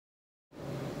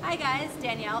Hi guys,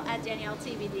 Danielle at Danielle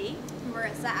TBD.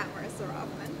 Marisa at Marisa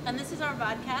Rothman. And this is our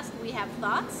vodcast, We Have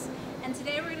Thoughts. And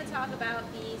today we're going to talk about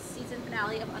the season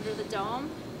finale of Under the Dome,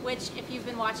 which if you've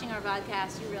been watching our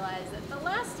vodcast, you realize that the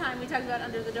last time we talked about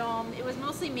Under the Dome, it was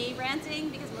mostly me ranting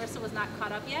because Marisa was not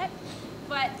caught up yet.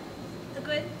 But the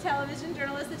good television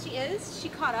journalist that she is, she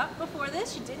caught up before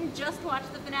this. She didn't just watch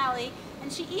the finale,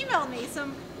 and she emailed me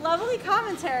some lovely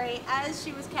commentary as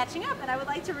she was catching up, and I would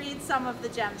like to read some of the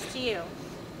gems to you.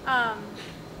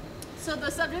 So the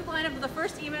subject line of the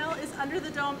first email is Under the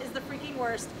Dome is the freaking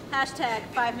worst, hashtag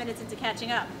 5 minutes into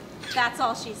catching up. That's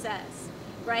all she says,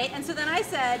 right? And so then I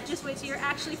said, just wait till you're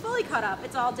actually fully caught up,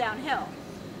 it's all downhill.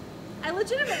 I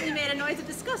legitimately made a noise of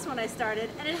disgust when I started,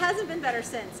 and it hasn't been better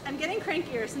since. I'm getting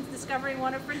crankier since discovering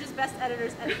one of Fringe's best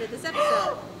editors edited this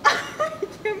episode.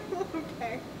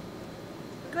 Okay.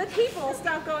 Good people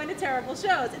stop going to terrible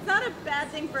shows. It's not a bad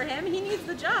thing for him, he needs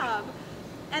the job.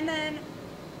 And then,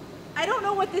 I don't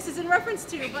know what this is in reference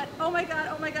to, but oh my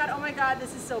god, oh my god, oh my god,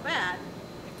 this is so bad.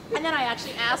 And then I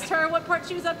actually asked her what part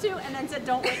she was up to, and then said,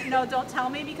 don't tell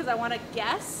me because I want to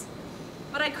guess.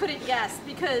 But I couldn't guess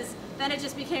because then it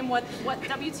just became what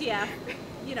WTF,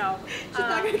 you know. She's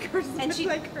not going to curse as much as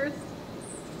I cursed.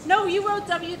 No, you wrote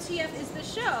WTF is the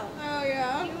show. Oh,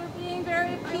 yeah? You were being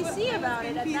very PC about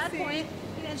it at that point.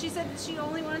 And she said that she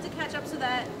only wanted to catch up so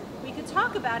that we could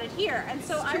talk about it here. And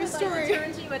so I would like to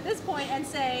turn to you at this point and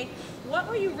say, what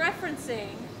were you referencing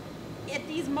at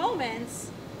these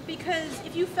moments? Because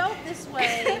if you felt this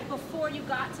way before you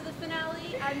got to the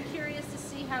finale, I'm curious to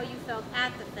see how you felt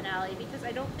at the finale, because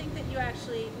I don't think that you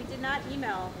actually, we did not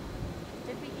email.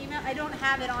 Did we email? I don't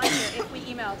have it on here if we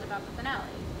emailed about the finale.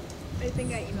 I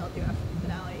think I emailed you after the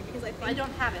finale because I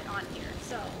don't have it on here,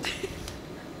 so.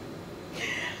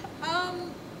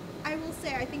 I will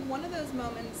say, I think one of those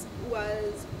moments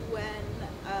was when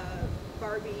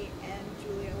Barbie and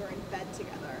Julia were in bed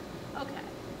together. Okay.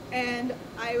 And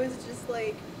I was just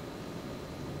like,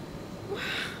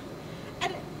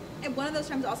 and one of those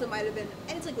times also might have been,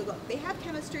 and it's like, look, they have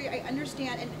chemistry, I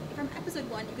understand, and from episode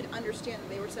 1 you could understand that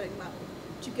they were setting them up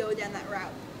to go down that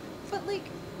route. But like,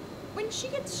 when she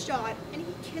gets shot and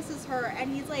he kisses her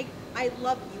and he's like, I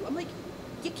love you, I'm like,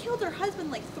 you killed her husband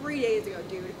like 3 days ago,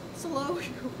 dude. Slow.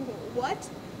 What?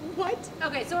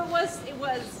 Okay, so it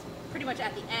was pretty much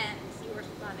at the end you were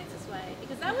responding this way,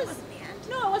 because that was the end.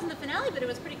 No, it wasn't the finale, but it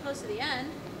was pretty close to the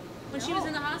end. When she was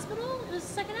in the hospital, it was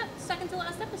second to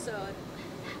last episode.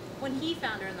 When he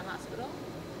found her in the hospital.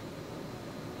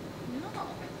 No.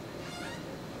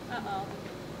 Uh-oh.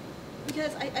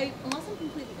 Because unless I'm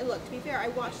completely, look, to be fair, I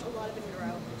watched a lot of it in a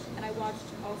row, and I watched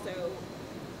also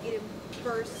it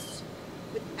first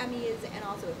with Emmy's and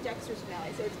also with Dexter's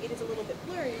finale, so it is a little bit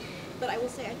blurry, but I will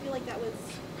say I feel like that was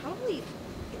probably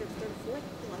either third or fourth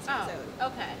last episode.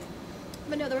 Okay.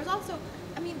 But no, there was also,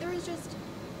 I mean, there was just,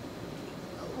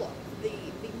 look, the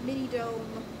mini dome,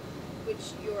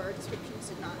 which your descriptions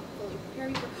did not fully prepare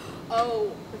you for.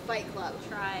 Oh, the Fight Club.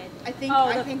 Tried. I think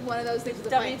one of those things was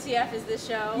the Fight Club. WTF is this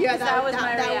show? Yeah, that was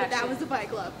my reaction. That was the Fight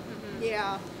Club. Mm-hmm.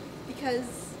 Yeah,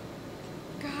 because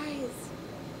guys,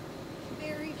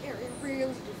 very, very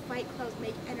rarely do Fight Clubs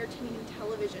make entertaining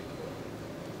television.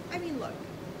 I mean, look,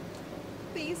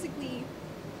 basically,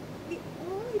 the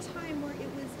only time where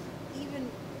it was even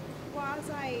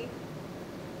quasi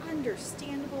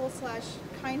understandable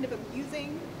 / kind of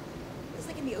amusing was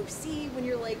like in the OC when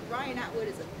you're like, Ryan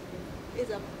Atwood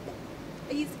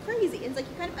he's crazy, and it's like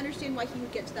you kind of understand why he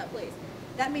would get to that place.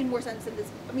 That made more sense than this.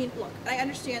 I mean, look, I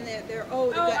understand that they're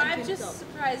I'm just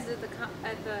surprised at the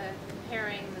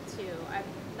comparing the two.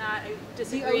 I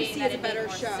disagree that it made more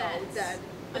sense.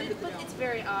 But it's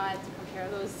very odd to compare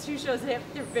those two shows. They're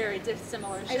very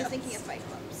similar shows. I was thinking of Fight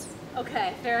Clubs.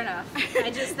 Okay, fair enough.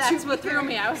 That's what threw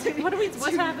me. I was like,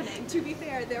 what's happening? To be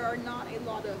fair, there are not a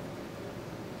lot of,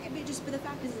 I mean, but the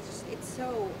fact is, it's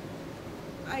so,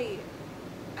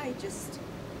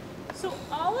 So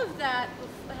all of that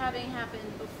having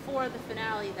happened before the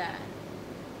finale then,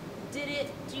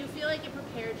 do you feel like it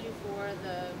prepared you for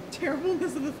the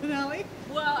terribleness of the finale?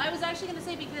 Well, I was actually going to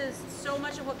say, because so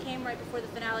much of what came right before the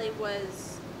finale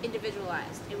was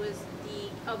individualized. It was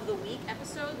the of the week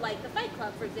episode, like the Fight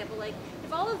Club, for example. Like,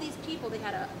 if all of these people, they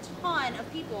had a ton of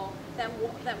people that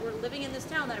were living in this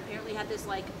town that apparently had this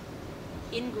like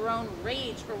ingrown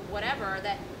rage or whatever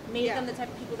that made them the type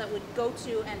of people that would go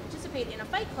to and participate in a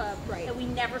fight club that we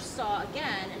never saw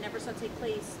again and never saw take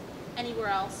place anywhere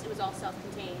else. It was all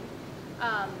self-contained.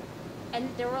 And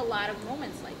there were a lot of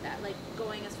moments like that, like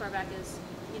going as far back as,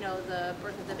 you know, the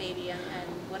birth of the baby and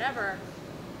whatever.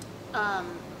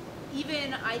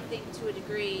 Even, I think, to a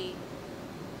degree,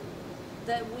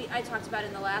 I talked about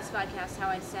in the last podcast how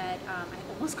I said I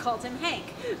almost called him Hank,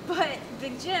 but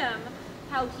Big Jim,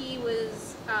 how he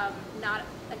was not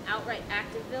an outright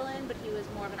active villain, but he was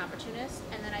more of an opportunist.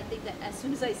 And then I think that as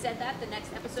soon as I said that, the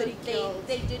next episode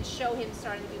they did show him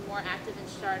starting to be more active and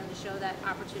starting to show that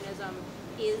opportunism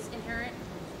is inherent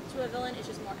to a villain. It's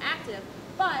just more active.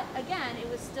 But again, it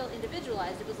was still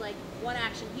individualized. It was like one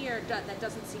action here that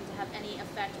doesn't seem to have any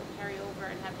effect or carry over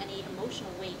and have any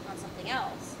emotional weight on something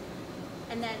else.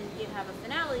 And then you have a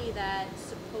finale that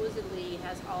supposedly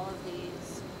has all of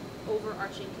these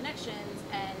overarching connections,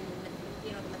 and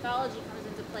you know, the mythology comes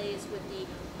into place with the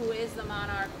who is the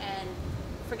monarch, and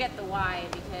forget the why,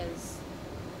 because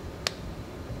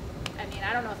I mean,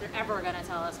 I don't know if they're ever going to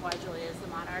tell us why Julia is the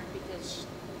monarch, because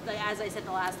as I said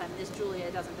the last time, this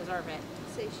Julia doesn't deserve it.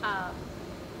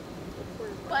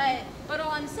 But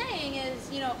all I'm saying is,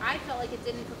 you know, I felt like it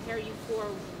didn't prepare you for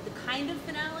the kind of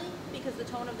finale, because the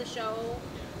tone of the show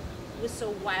was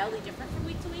so wildly different from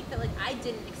week to week that, like, I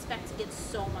didn't expect to get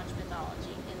so much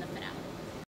mythology.